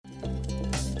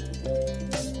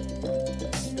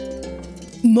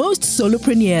Most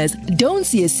solopreneurs don't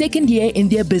see a second year in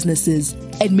their businesses,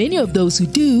 and many of those who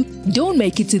do don't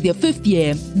make it to their fifth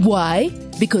year. Why?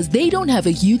 Because they don't have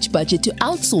a huge budget to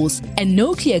outsource and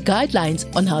no clear guidelines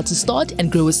on how to start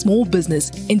and grow a small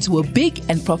business into a big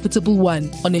and profitable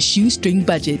one on a shoestring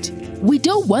budget. We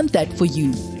don't want that for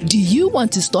you. Do you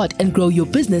want to start and grow your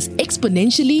business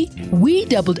exponentially? We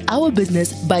doubled our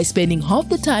business by spending half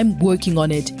the time working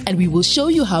on it, and we will show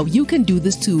you how you can do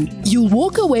this too. You'll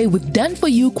walk away with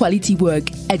done-for-you quality work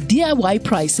at DIY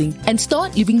pricing and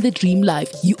start living the dream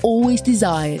life you always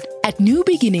desired. At New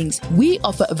Beginnings, we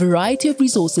offer a variety of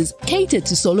resources catered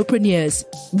to solopreneurs.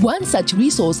 One such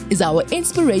resource is our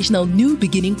inspirational New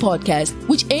Beginning podcast,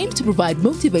 which aims to provide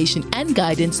motivation and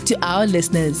guidance to our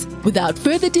listeners. Without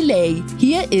further delay,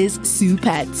 here is Sue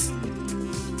Pats.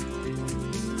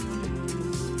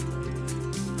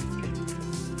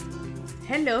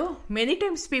 Hello, many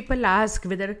times people ask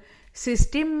whether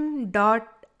System.io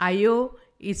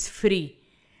is free.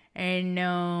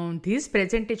 And this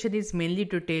presentation is mainly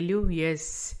to tell you,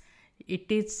 yes, it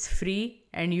is free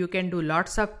and you can do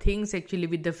lots of things actually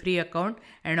with the free account.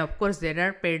 And of course, there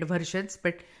are paid versions,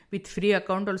 but with free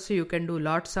account also you can do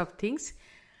lots of things.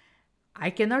 I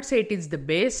cannot say it is the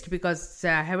best because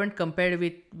I haven't compared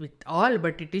with all,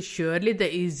 but it is surely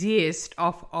the easiest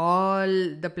of all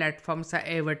the platforms I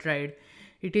ever tried.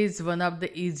 It is one of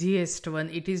the easiest one.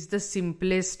 It is the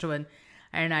simplest one.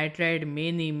 And I tried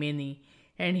many.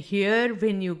 And here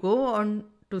when you go on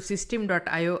to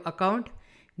System.io account,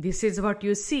 this is what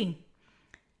you see.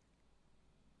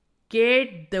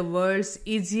 Get the world's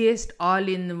easiest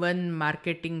all-in-one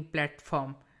marketing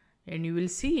platform. And you will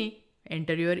see,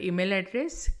 enter your email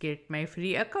address, get my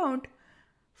free account,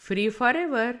 free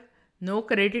forever, no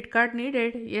credit card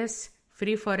needed. Yes,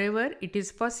 free forever, it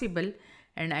is possible.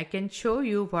 And I can show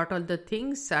you what all the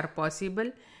things are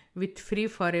possible with free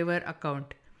forever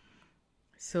account.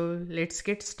 So let's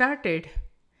get started.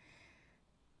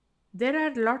 There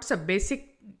are lots of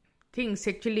basic things.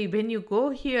 Actually, when you go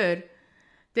here,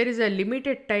 there is a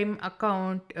limited time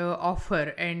account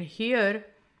offer. And here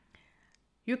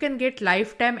you can get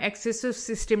lifetime access to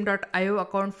System.io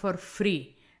account for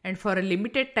free. And for a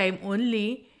limited time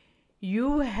only,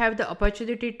 you have the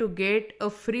opportunity to get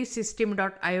a free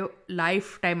System.io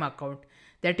lifetime account.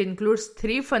 That includes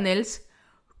 3 funnels,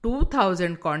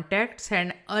 2,000 contacts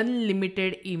and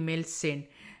unlimited emails sent.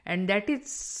 And that is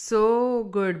so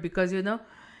good because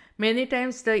many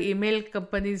times the email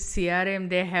companies CRM,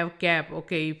 they have cap.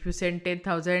 Okay, if you send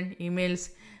 10,000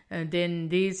 emails, then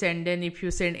this, and then if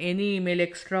you send any email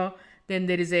extra, then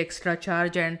there is an extra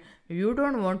charge, and you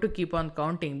don't want to keep on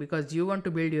counting because you want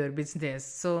to build your business.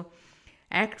 So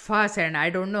act fast, and I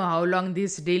don't know how long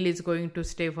this deal is going to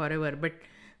stay forever, but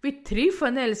with 3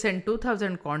 funnels and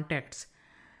 2,000 contacts,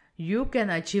 you can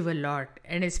achieve a lot.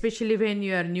 And especially when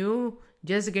you are new,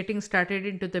 just getting started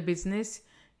into the business,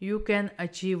 you can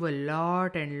achieve a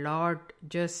lot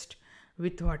just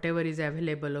with whatever is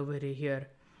available over here.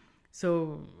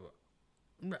 So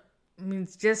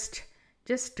means just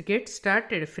get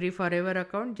started. Free forever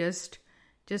account, just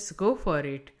go for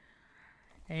it.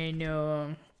 And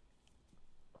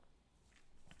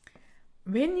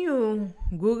when you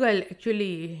Google,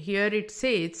 actually here it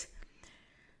says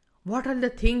what are the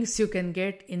things you can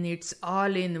get in its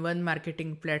all-in-one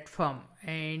marketing platform,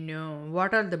 and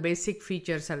what are the basic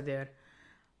features are there.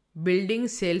 Building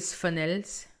sales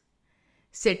funnels,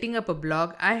 setting up a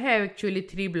blog. I have actually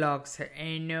 3 blogs,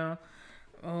 and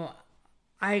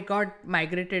I got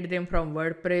migrated them from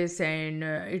WordPress, and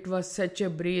it was such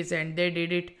a breeze, and they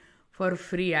did it for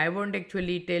free. I won't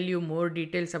actually tell you more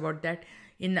details about that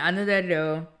in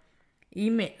another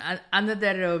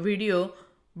video.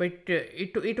 But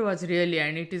it was really,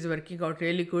 and it is working out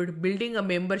really good. Building a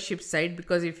membership site,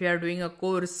 because if you are doing a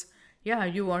course,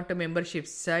 you want a membership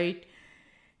site.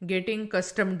 Getting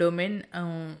custom domain,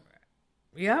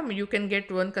 you can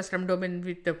get 1 custom domain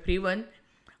with the free one.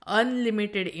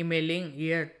 Unlimited emailing,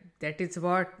 that is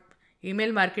what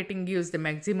email marketing gives the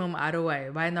maximum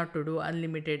ROI. Why not to do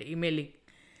unlimited emailing?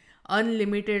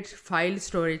 Unlimited file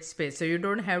storage space, so you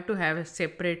don't have to have a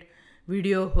separate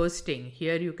video hosting.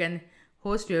 Here you can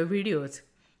host your videos.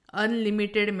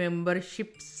 Unlimited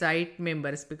membership site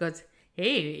members, because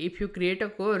hey, if you create a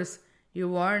course, you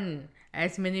want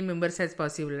as many members as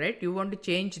possible, right? You want to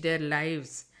change their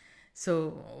lives. So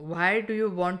why do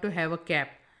you want to have a cap?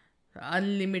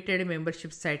 Unlimited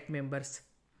membership site members.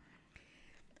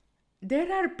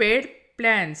 There are paid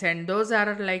plans, and those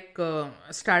are like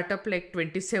startup like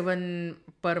 27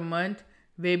 per month,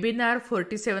 webinar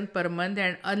 47 per month,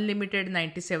 and unlimited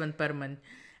 97 per month.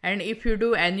 And if you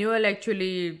do annual,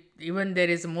 actually even there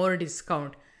is more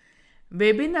discount.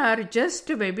 webinar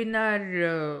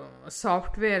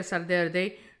softwares are there.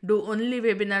 They do only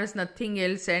webinars, nothing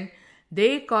else, and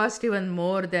they cost even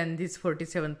more than this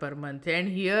 47 per month. And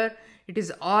here it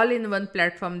is all in one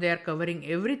platform. They are covering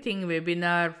everything: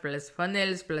 webinar plus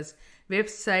funnels plus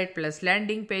website plus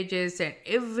landing pages and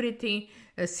everything,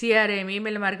 CRM,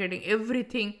 email marketing,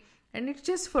 everything. And it's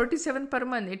just 47 per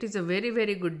month. It is a very,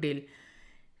 very good deal.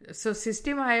 So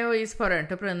System.io is for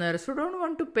entrepreneurs who don't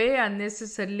want to pay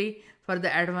unnecessarily for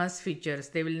the advanced features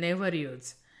they will never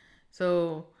use.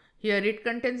 So here it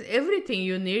contains everything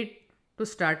you need to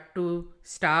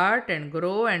start and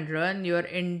grow and run your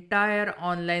entire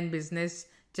online business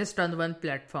just on one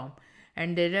platform.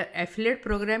 And their affiliate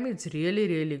program is really,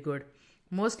 really good.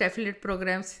 Most affiliate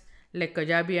programs like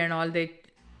Kajabi and all, they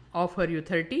offer you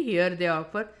 30. Here they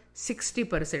offer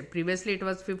 60%. Previously it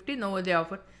was 50. Now they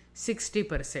offer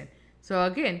 60%. So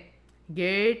again,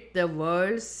 get the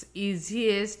world's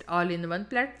easiest all-in-one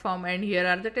platform. And here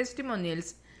are the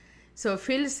testimonials. So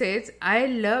Phil says, I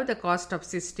love the cost of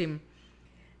system.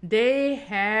 They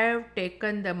have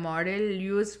taken the model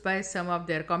used by some of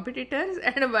their competitors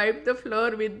and wiped the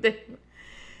floor with them.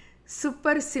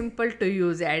 Super simple to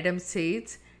use, Adam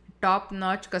says.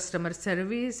 Top-notch customer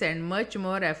service and much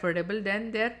more affordable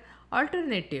than their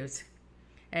alternatives.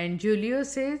 And Julio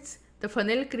says, the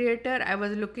funnel creator I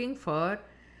was looking for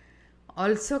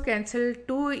also canceled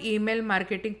 2 email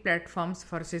marketing platforms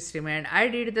for system, and I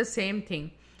did the same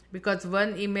thing because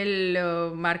one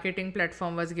email marketing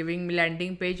platform was giving me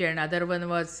landing page and other one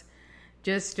was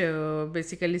just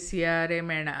basically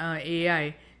CRM and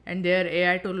AI, and their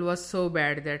AI tool was so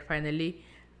bad that finally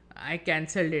I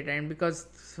cancelled it. And because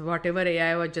whatever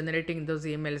AI was generating those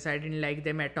emails, I didn't like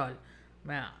them at all.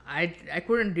 I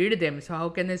couldn't read them, so how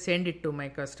can I send it to my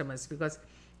customers? Because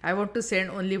I want to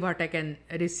send only what I can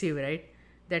receive, right?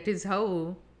 That is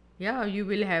how, you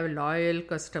will have loyal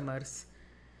customers.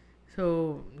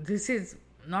 So this is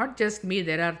not just me.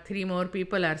 There are 3 more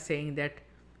people are saying that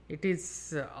it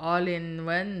is all in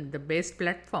one, the best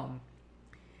platform.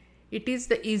 It is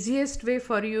the easiest way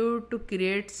for you to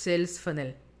create sales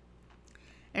funnel.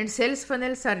 And sales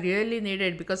funnels are really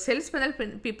needed because sales funnel,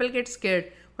 people get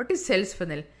scared. What is sales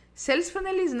funnel? Sales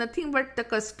funnel is nothing but the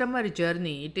customer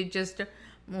journey. It is just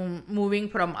moving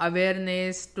from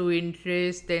awareness to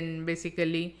interest, then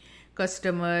basically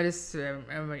customers,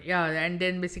 and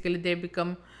then basically they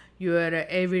become your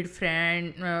avid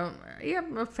friend,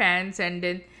 fans, and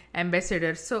then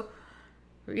ambassadors. So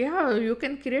you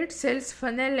can create sales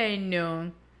funnel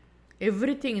and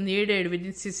everything needed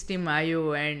within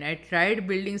System.io. And I tried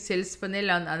building sales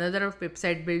funnel on another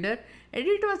website builder, and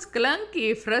it was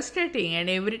clunky, frustrating, and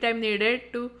every time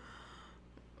needed to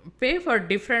pay for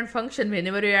different function.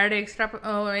 Whenever you add extra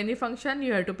any function,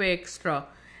 you have to pay extra.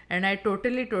 And I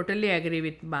totally agree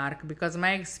with Mark because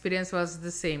my experience was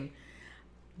the same.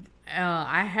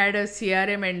 I had a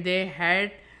CRM and they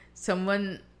had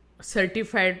someone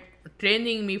certified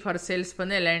training me for sales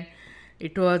funnel, and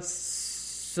it was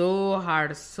so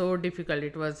hard, so difficult.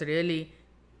 It was really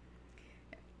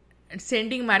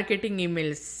sending marketing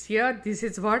emails. This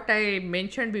is what I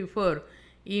mentioned before.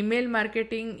 Email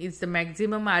marketing is the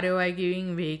maximum ROI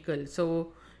giving vehicle.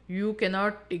 So you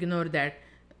cannot ignore that.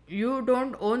 You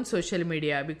don't own social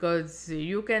media because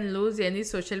you can lose any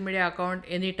social media account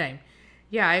anytime.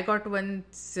 I got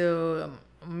once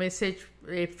message,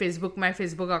 my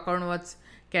Facebook account was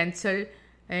cancelled,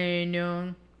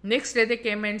 and next day they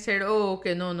came and said, oh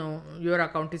okay, no, your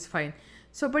account is fine.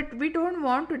 So but we don't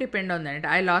want to depend on that.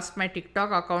 I lost my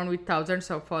TikTok account with thousands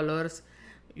of followers.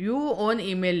 You own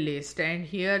email list, and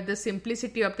here the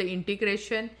simplicity of the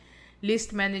integration,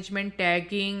 list management,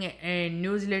 tagging and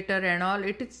newsletter and all,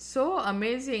 it is so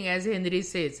amazing, as Henry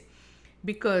says,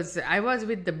 because I was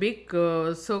with the big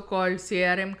so-called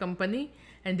CRM company,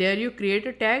 and there you create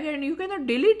a tag and you cannot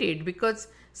delete it because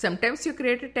sometimes you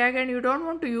create a tag and you don't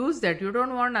want to use that. You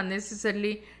don't want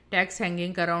unnecessarily tags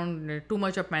hanging around, too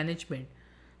much of management,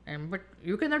 but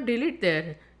you cannot delete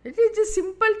there. It is a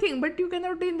simple thing, but you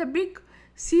cannot do in the big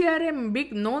CRM,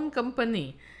 big known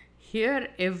company. Here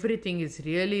everything is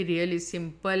really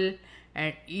simple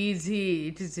and easy.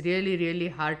 It is really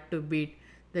hard to beat.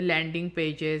 The landing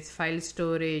pages, file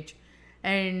storage,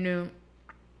 and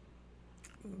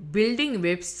building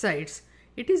websites,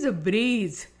 it is a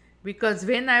breeze. Because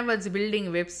when I was building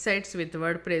websites with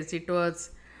WordPress, it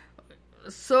was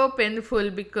so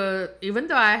painful because even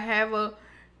though I have a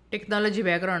technology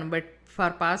background, but for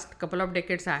past couple of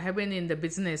decades I have been in the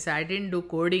business, I didn't do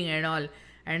coding and all,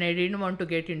 and I didn't want to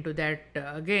get into that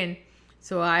again.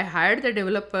 So I hired the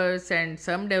developers, and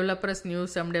some developers knew,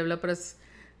 some developers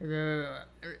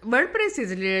WordPress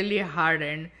is really hard,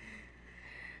 and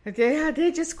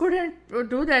They just couldn't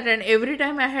do that, and every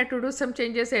time I had to do some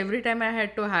changes, every time I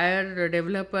had to hire a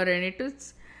developer, and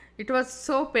it was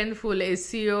so painful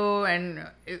SEO, and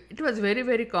it was very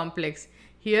very complex.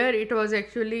 Here it was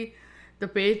actually the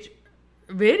page,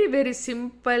 very very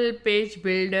simple page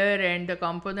builder, and the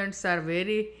components are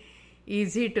very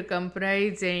easy to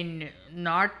comprise and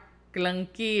not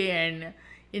clunky and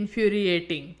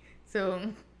infuriating. So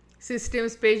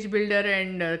systems, page builder,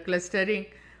 and clustering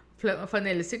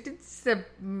funnels, it's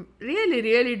really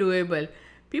really doable.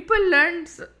 People learn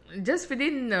just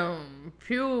within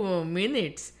few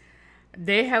minutes.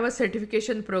 They have a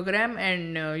certification program,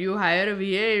 and you hire a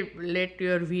VA, let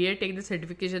your VA take the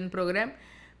certification program.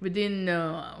 Within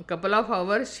a couple of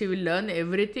hours she will learn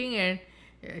everything, and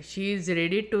she is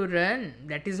ready to run.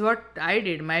 That is what I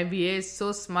did. My VA is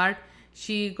so smart.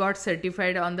 She got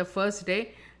certified on the first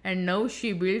day, and now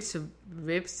she builds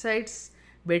websites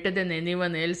better than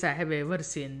anyone else I have ever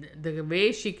seen. The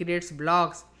way she creates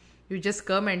blogs, you just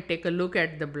come and take a look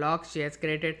at the blogs she has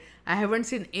created. I haven't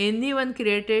seen anyone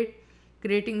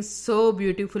creating so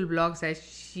beautiful blogs as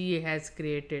she has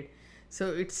created.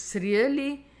 So it's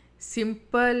really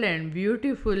simple and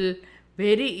beautiful,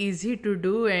 very easy to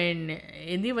do, and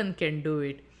anyone can do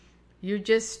it. You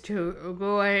just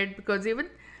go ahead, because even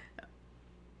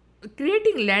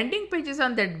creating landing pages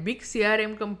on that big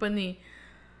CRM company,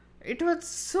 it was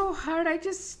so hard. I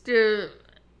just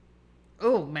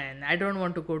oh man, I don't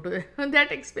want to go to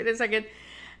that experience again.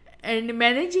 And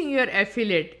managing your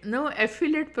affiliate, no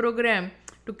affiliate program,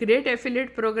 to create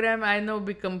affiliate program, I know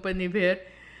big company where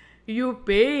you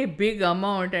pay a big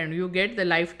amount and you get the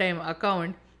lifetime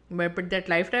account, but that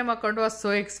lifetime account was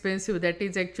so expensive. That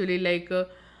is actually like a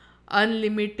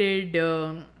unlimited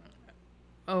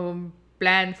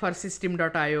plan for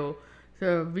System.io,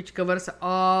 so which covers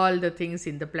all the things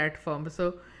in the platform.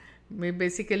 So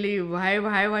basically,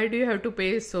 why do you have to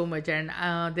pay so much? And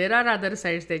there are other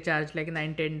sites they charge like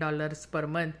 $9-10 per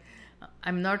month.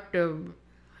 I'm not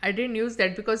I didn't use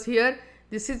that, because here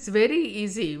this is very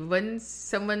easy. Once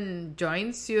someone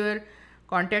joins your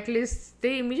contact list,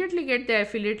 they immediately get the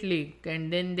affiliate link,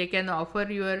 and then they can offer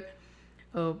your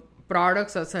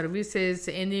products or services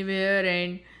anywhere,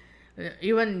 and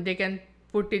even they can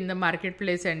put in the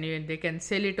marketplace, and they can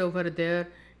sell it over there.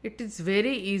 It is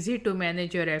very easy to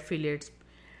manage your affiliates.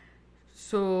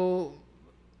 So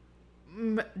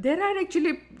there are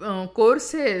actually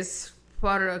courses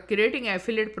for creating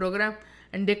affiliate program,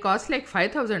 and they cost like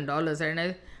 $5,000.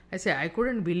 And I say I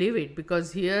couldn't believe it,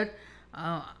 because here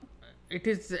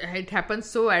it happens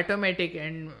so automatic,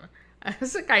 and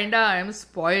I'm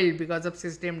spoiled because of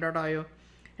System.io.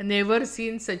 I never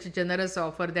seen such a generous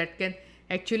offer that can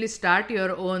actually start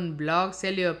your own blog,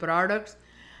 sell your products,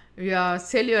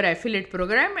 sell your affiliate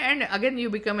program, and again you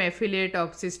become affiliate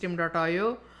of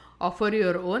System.io, offer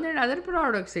your own and other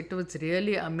products. It was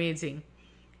really amazing.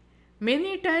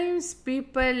 Many times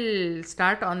people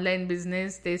start online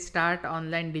business, they start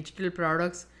online digital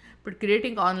products, but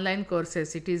creating online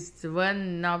courses, it is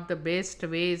one of the best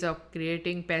ways of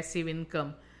creating passive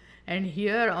income. And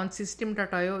here on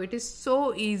System.io, it is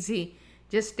so easy.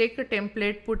 Just take a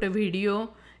template, put a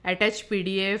video, attach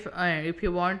PDF. If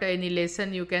you want any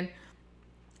lesson, you can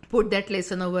put that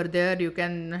lesson over there. You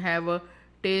can have a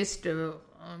test,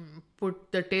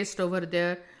 put the test over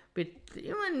there. With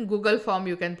even Google form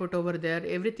you can put over there.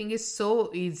 Everything is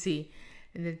so easy.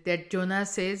 That Jonah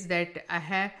says that I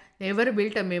have never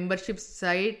built a membership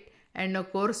site and a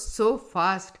course so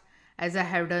fast as I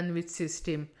have done with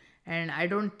System, and I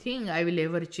don't think I will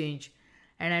ever change.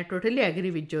 And I totally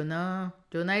agree with Jonah.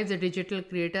 Jonah is a digital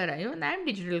creator. Even I am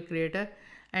digital creator,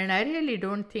 and I really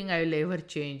don't think I will ever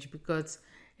change, because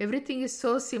everything is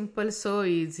so simple, so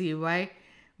easy. Why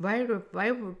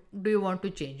do you want to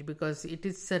change? Because it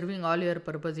is serving all your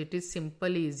purpose. It is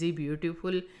simple, easy,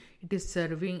 beautiful. It is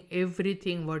serving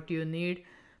everything what you need.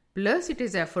 Plus it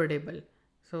is affordable.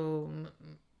 So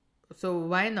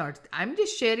why not? I'm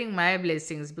just sharing my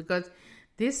blessings, because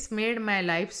this made my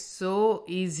life so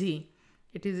easy.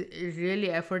 It is really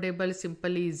affordable,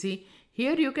 simple, easy.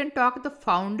 Here you can talk the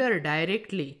founder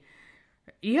directly.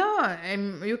 Yeah,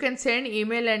 and you can send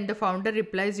email and the founder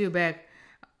replies you back.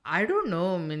 I don't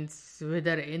know, means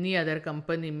whether any other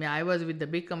company, I was with the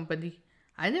big company,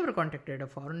 I never contacted a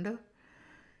founder.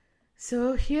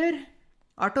 So here,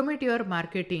 automate your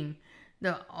marketing.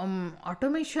 The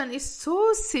automation is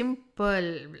so simple.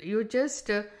 You just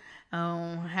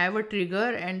have a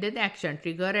trigger and then action,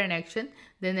 trigger and action.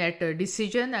 Then at a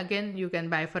decision, again you can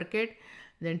bifurcate,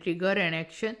 then trigger and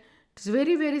action. It's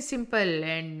very, very simple.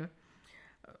 And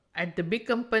at the big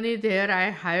company there, I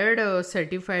hired a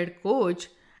certified coach,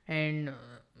 and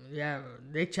yeah,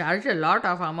 they charge a lot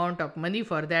of amount of money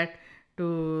for that,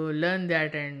 to learn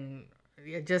that. And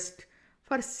yeah, just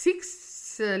for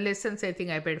 6 lessons I think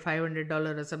I paid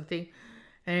 $500 or something.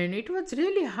 And it was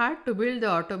really hard to build the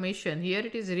automation. Here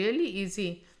it is really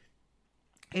easy.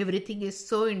 Everything is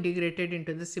so integrated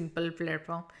into the simple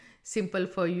platform, simple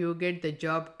for you, get the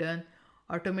job done,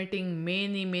 automating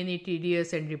many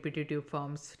tedious and repetitive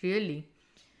forms, really.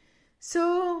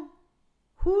 So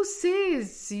who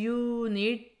says you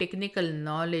need technical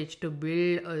knowledge to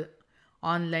build a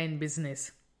online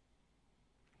business?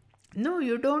 No,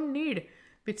 you don't need.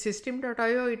 With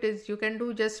System.io, it is you can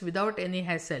do just without any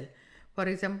hassle. For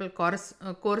example,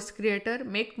 course creator,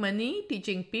 make money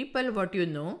teaching people what you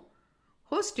know,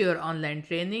 host your online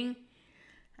training,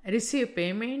 receive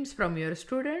payments from your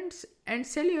students, and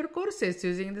sell your courses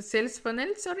using the sales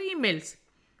funnels or emails.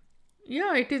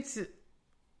 Yeah, it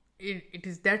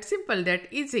is that simple,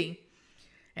 that easy.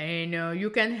 And you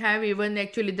can have even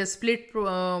actually the split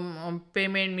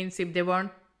payment, means if they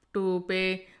want to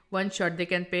pay one shot they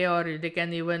can pay, or they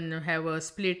can even have a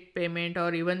split payment,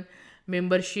 or even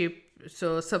membership,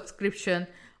 so subscription.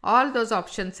 All those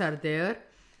options are there.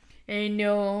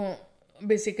 And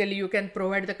basically you can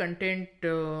provide the content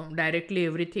directly,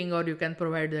 everything, or you can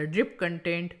provide the drip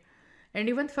content. And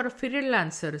even for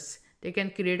freelancers, they can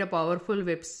create a powerful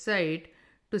website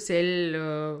to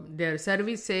sell their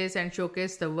services and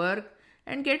showcase the work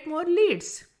and get more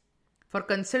leads. For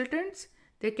consultants,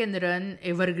 they can run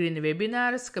evergreen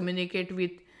webinars, communicate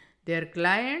with their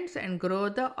clients, and grow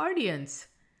the audience.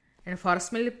 And for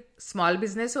small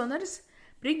business owners,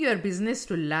 bring your business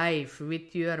to life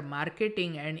with your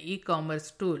marketing and e-commerce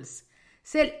tools.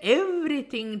 Sell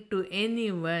everything to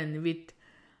anyone with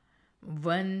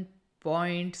one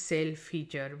point sell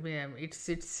feature. Yeah, it's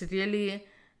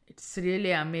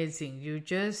really amazing. You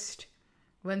just,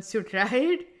 once you try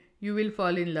it, you will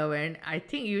fall in love. And I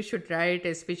think you should try it,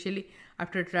 especially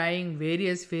after trying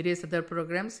various other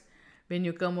programs. When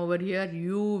you come over here,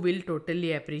 you will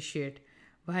totally appreciate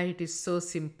why it is so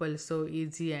simple, so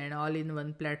easy, and all in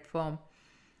one platform.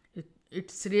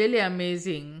 It's really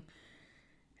amazing.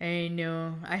 And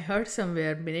I heard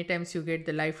somewhere many times you get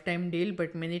the lifetime deal,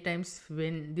 but many times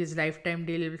when these lifetime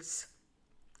deals,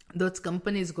 those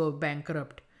companies go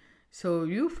bankrupt. So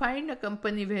you find a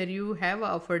company where you have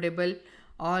affordable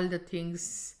all the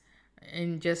things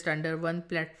in just under one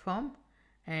platform,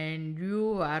 and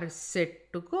you are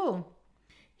set to go.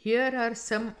 Here are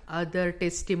some other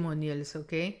testimonials,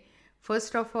 okay?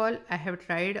 First of all, I have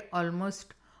tried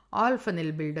almost all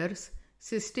funnel builders.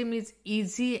 System is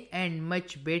easy and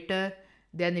much better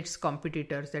than its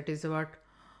competitors. That is what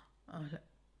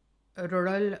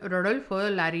Rodolfo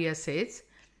Laria says.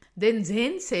 Then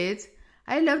Zain says,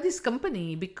 I love this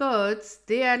company because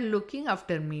they are looking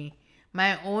after me.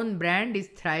 My own brand is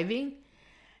thriving,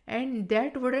 and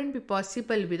that wouldn't be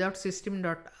possible without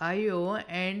System.io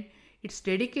and its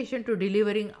dedication to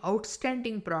delivering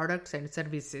outstanding products and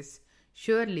services.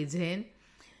 Surely, Zain.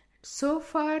 So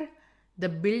far, the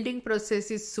building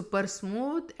process is super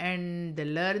smooth and the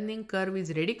learning curve is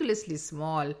ridiculously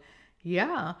small.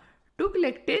 Yeah, took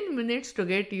like 10 minutes to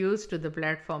get used to the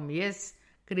platform. Yes,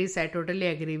 Chris, I totally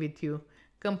agree with you.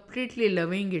 Completely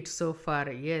loving it so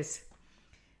far. Yes.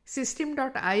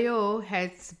 System.io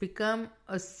has become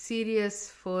a serious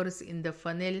force in the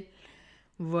funnel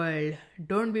world.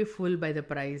 Don't be fooled by the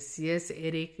price. Yes,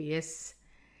 Eric, yes.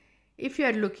 If you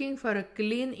are looking for a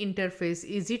clean interface,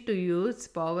 easy to use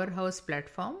powerhouse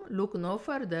platform, look no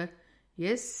further.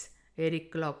 Yes,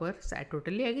 Eric Kloppers, I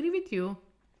totally agree with you.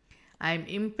 I am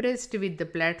impressed with the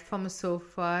platform so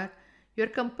far. Your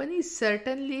company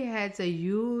certainly has a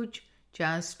huge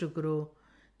chance to grow.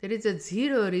 There is a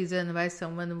zero reason why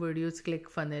someone would use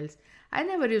ClickFunnels. I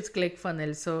never use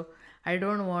ClickFunnels, so I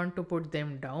don't want to put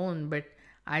them down, but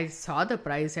I saw the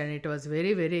price and it was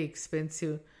very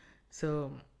expensive.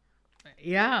 So,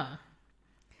 yeah.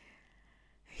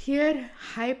 Here,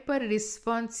 hyper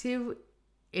responsive,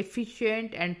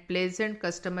 efficient, and pleasant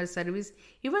customer service,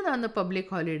 even on a public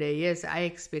holiday. Yes, I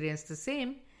experienced the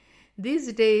same.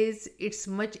 These days, it's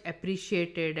much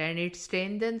appreciated and it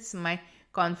strengthens my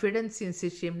confidence in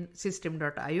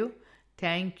System.io.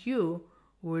 Thank you.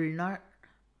 Would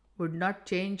not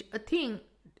change a thing.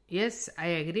 Yes, I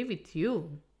agree with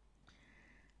you.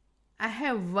 I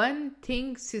have one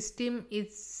thing, System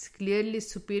is clearly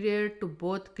superior to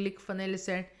both ClickFunnels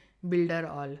and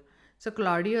Builderall. So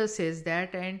Claudio says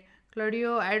that, and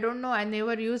Claudio, I don't know, I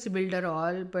never use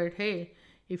Builderall, but hey,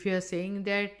 if you are saying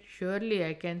that, surely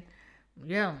I can,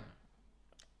 yeah,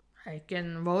 I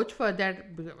can vouch for that,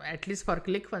 at least for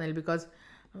ClickFunnels, because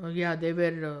yeah, they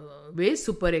were way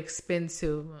super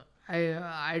expensive.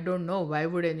 I don't know why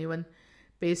would anyone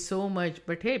pay so much,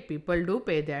 but hey, people do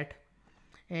pay that.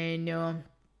 And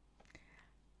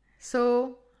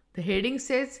so the heading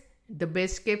says the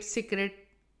best kept secret.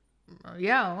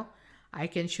 Yeah, I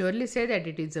can surely say that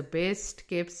it is the best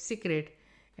kept secret,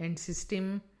 and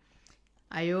System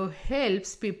IO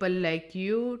helps people like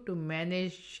you to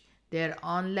manage their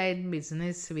online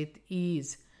business with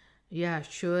ease. Yeah,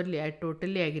 surely, I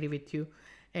totally agree with you.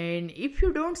 And if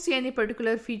you don't see any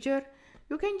particular feature,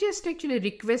 you can just actually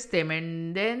request them,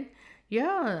 and then,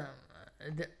 yeah,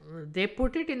 th- they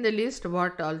put it in the list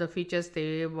what all the features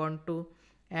they want to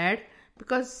add,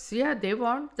 because, yeah, they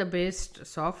want the best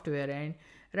software. And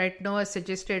right now, I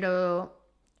suggested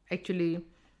actually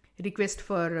request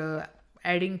for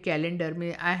adding calendar.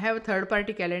 I have a third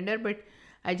party calendar, but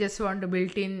I just want a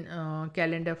built in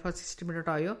calendar for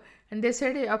System.io, and they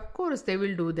said, of course, they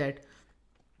will do that.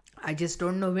 I just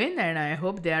don't know when, and I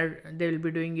hope they will be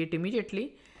doing it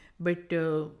immediately. But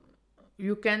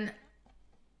you can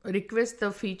request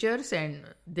the features, and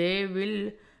they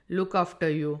will look after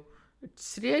you.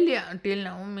 It's really, until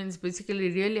now, means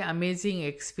basically really amazing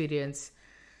experience.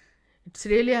 It's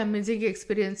really amazing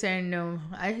experience, and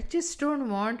I just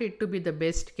don't want it to be the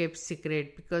best kept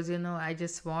secret, because I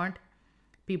just want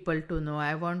people to know.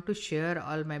 I want to share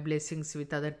all my blessings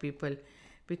with other people,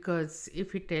 because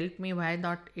if it helped me, why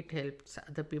not it helps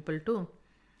other people too.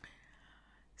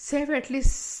 Save at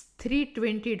least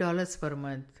 $320 per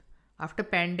month. After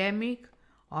pandemic,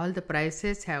 all the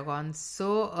prices have gone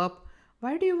so up.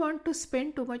 Why do you want to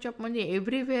spend too much of money?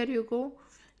 Everywhere you go,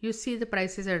 you see the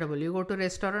prices are double. You go to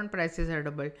restaurant, prices are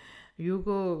double. You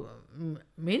go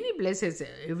many places,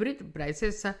 every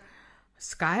prices are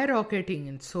skyrocketing,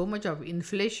 and so much of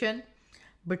inflation.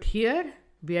 But here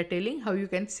we are telling how you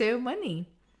can save money.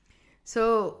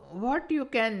 So what you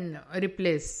can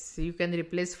replace? You can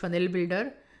replace funnel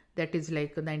builder, that is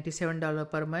like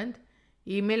 $97 per month.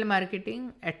 Email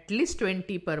marketing, at least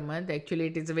 20 per month. Actually,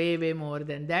 it is way more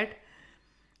than that.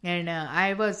 And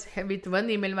I was with one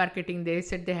email marketing, they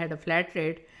said they had a flat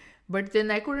rate, but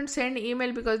then I couldn't send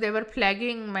email because they were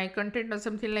flagging my content or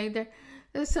something like that.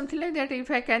 There's something like that. If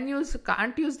I can't use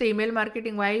the email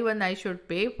marketing, why even I should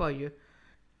pay for you?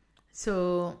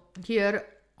 So here,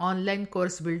 online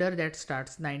course builder, that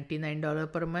starts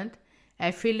 $99 per month.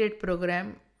 Affiliate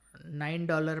program,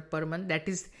 $9 per month. That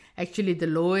is actually the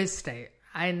lowest.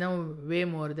 I know way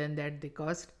more than that the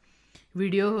cost.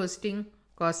 Video hosting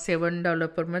costs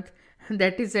 $7 per month.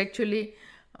 That is actually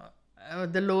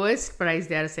the lowest price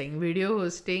they are saying. Video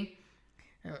hosting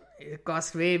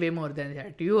costs way more than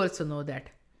that. You also know that.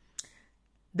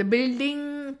 The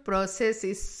building process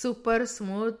is super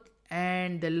smooth,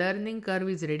 and the learning curve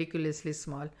is ridiculously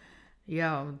small.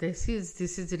 Yeah, this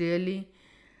is really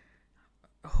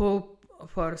hope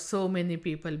for so many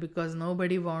people, because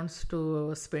nobody wants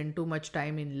to spend too much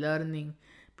time in learning,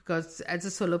 because as a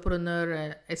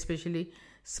solopreneur, especially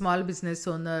small business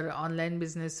owner, online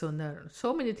business owner,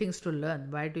 so many things to learn.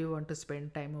 Why do you want to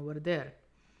spend time over there?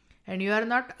 And you are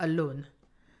not alone.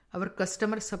 Our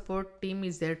customer support team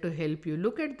is there to help you.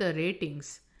 Look at the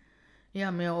ratings. Yeah,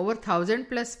 over 1,000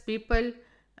 plus people,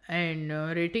 and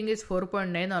rating is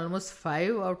 4.9, almost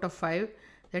 5 out of 5.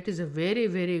 That is a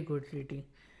very good rating.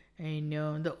 And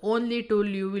the only tool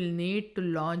you will need to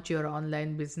launch your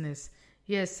online business.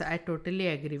 Yes, I totally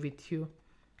agree with you.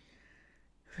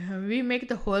 We make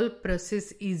the whole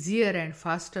process easier and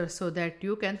faster so that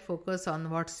you can focus on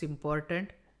what's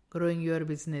important, growing your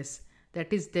business.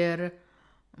 That is their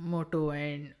motto,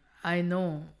 and I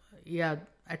know, yeah,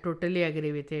 I totally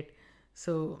agree with it.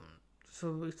 So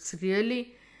it's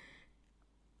really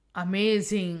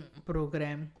amazing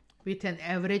program with an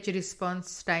average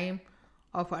response time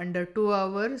of under 2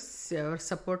 hours. Our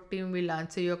support team will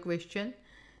answer your question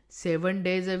 7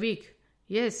 days a week.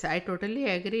 Yes, I totally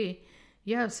agree.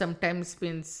 Yeah, sometimes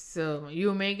means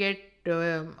you may get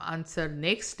answer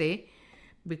next day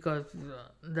because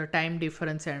the time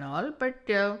difference and all, but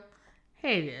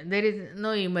hey, there is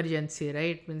no emergency,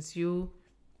 right? Means you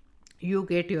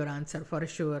get your answer for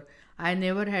sure. I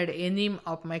never had any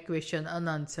of my question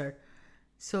unanswered.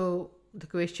 So the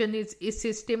question is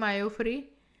System IO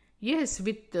free? Yes,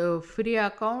 with free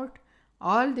account,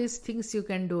 all these things you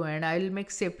can do, and I'll make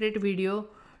separate video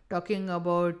talking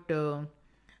about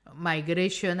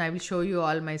migration. I will show you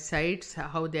all my sites,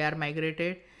 how they are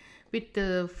migrated. With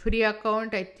the free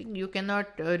account, I think you cannot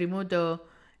remove the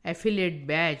affiliate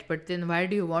badge, but then why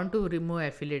do you want to remove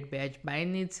affiliate badge?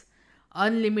 Mine is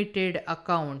unlimited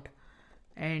account,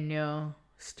 and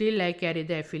still I carry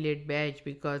the affiliate badge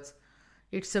because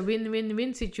it's a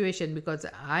win-win-win situation, because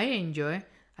I enjoy,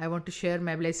 I want to share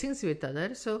my blessings with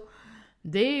others. So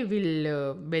they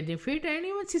will benefit, and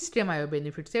even System.io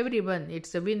benefits. Everyone,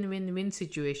 it's a win-win-win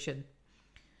situation.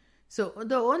 So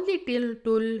the only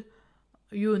tool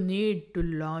you need to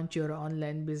launch your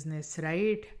online business,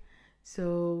 right?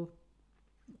 So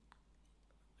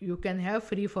you can have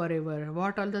free forever.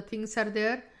 What all the things are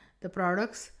there? The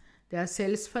products, they are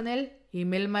sales funnel,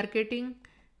 email marketing,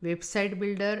 website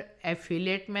builder,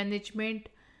 affiliate management,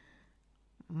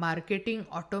 marketing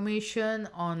automation,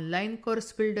 online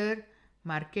course builder,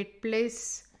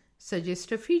 marketplace,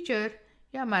 suggest a feature.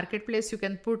 Yeah, marketplace, you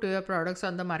can put your products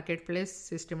on the marketplace,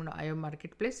 System.io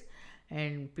marketplace,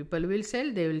 and people will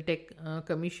sell. They will take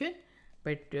commission,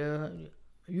 but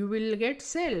you will get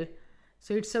sell.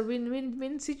 So it's a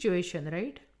win-win-win situation,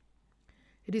 right?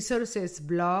 Resources,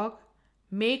 blog,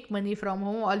 make money from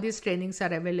home. All these trainings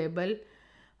are available.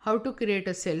 How to create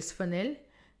a sales funnel,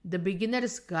 the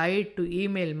beginner's guide to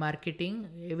email marketing.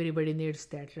 Everybody needs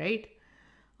that, right?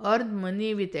 Earn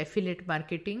money with affiliate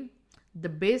marketing, the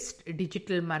best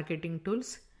digital marketing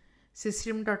tools,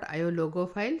 System.io logo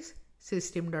files,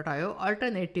 System.io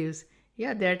alternatives.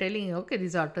 Yeah, they are telling you, okay,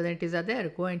 these alternatives are there.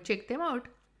 Go and check them out.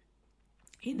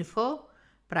 Info,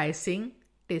 pricing,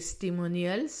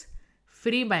 testimonials,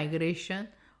 free migration.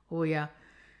 Oh yeah,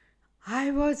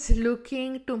 I was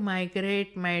looking to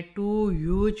migrate my 2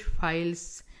 huge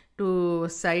files to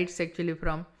sites actually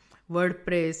from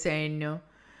WordPress, and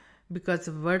because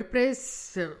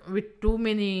WordPress with too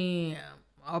many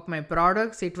of my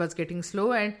products, it was getting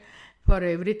slow, and for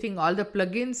everything, all the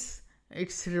plugins,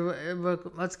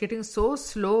 was getting so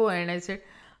slow, and I said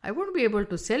I won't be able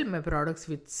to sell my products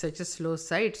with such a slow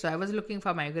site. So I was looking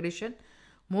for migration.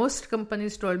 Most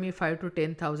companies told me $5,000 to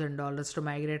 $10,000 to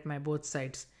migrate my both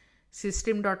sites.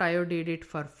 System.io did it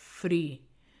for free.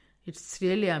 It's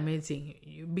really amazing.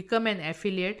 You become an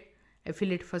affiliate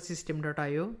for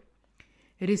System.io.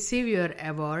 Receive your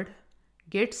award.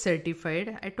 Get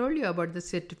certified. I told you about the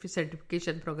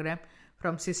certification program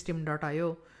from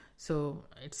System.io. So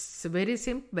it's very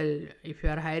simple. If you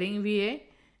are hiring VA,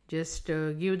 just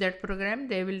give that program.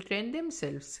 They will train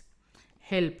themselves.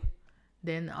 Help.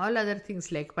 Then all other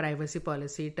things like privacy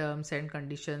policy, terms and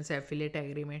conditions, affiliate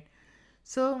agreement.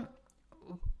 So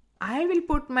I will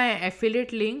put my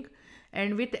affiliate link,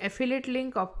 and with affiliate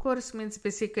link, of course, means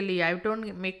basically I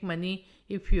don't make money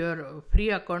if your free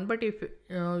account, but if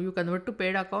you convert to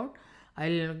paid account,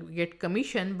 I'll get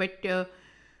commission. But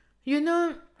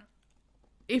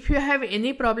if you have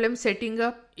any problem setting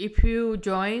up, if you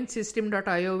join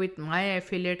System.io with my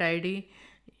affiliate ID,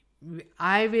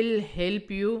 I will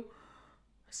help you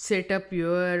set up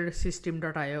your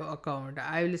System.io account.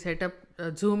 I will set up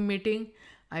a Zoom meeting.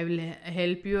 I will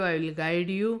help you. I will guide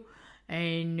you,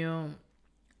 and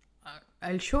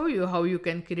I'll show you how you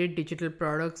can create digital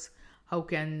products, how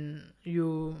can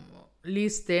you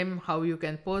list them, how you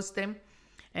can post them,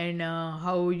 and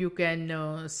how you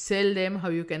can sell them, how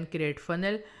you can create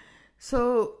funnel.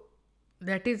 So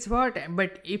that is what.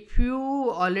 But if you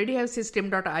already have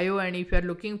System.io and if you are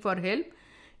looking for help,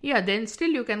 yeah, then still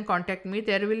you can contact me.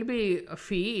 There will be a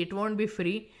fee. It won't be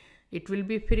free. It will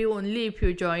be free only if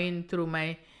you join through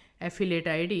my affiliate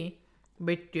ID.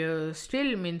 But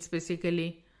still means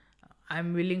basically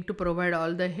I'm willing to provide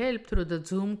all the help through the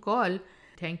Zoom call.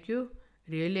 Thank you.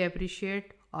 Really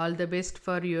appreciate. All the best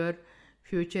for your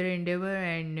future endeavor,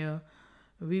 and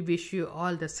we wish you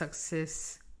all the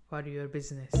success for your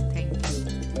business. Thank you.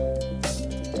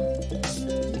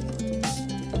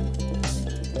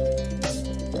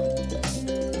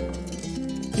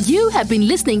 You have been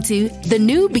listening to the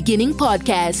New Beginning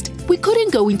Podcast. We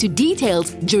couldn't go into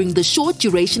details during the short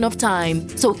duration of time.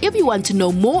 So if you want to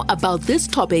know more about this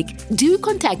topic, do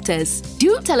contact us.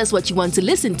 Do tell us what you want to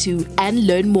listen to and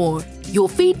learn more. Your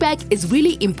feedback is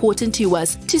really important to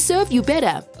us to serve you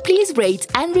better. Please rate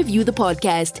and review the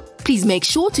podcast. Please make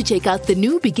sure to check out the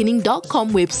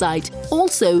newbeginning.com website.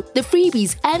 Also, the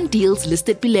freebies and deals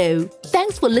listed below.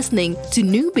 Thanks for listening to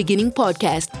New Beginning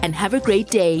Podcast, and have a great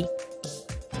day.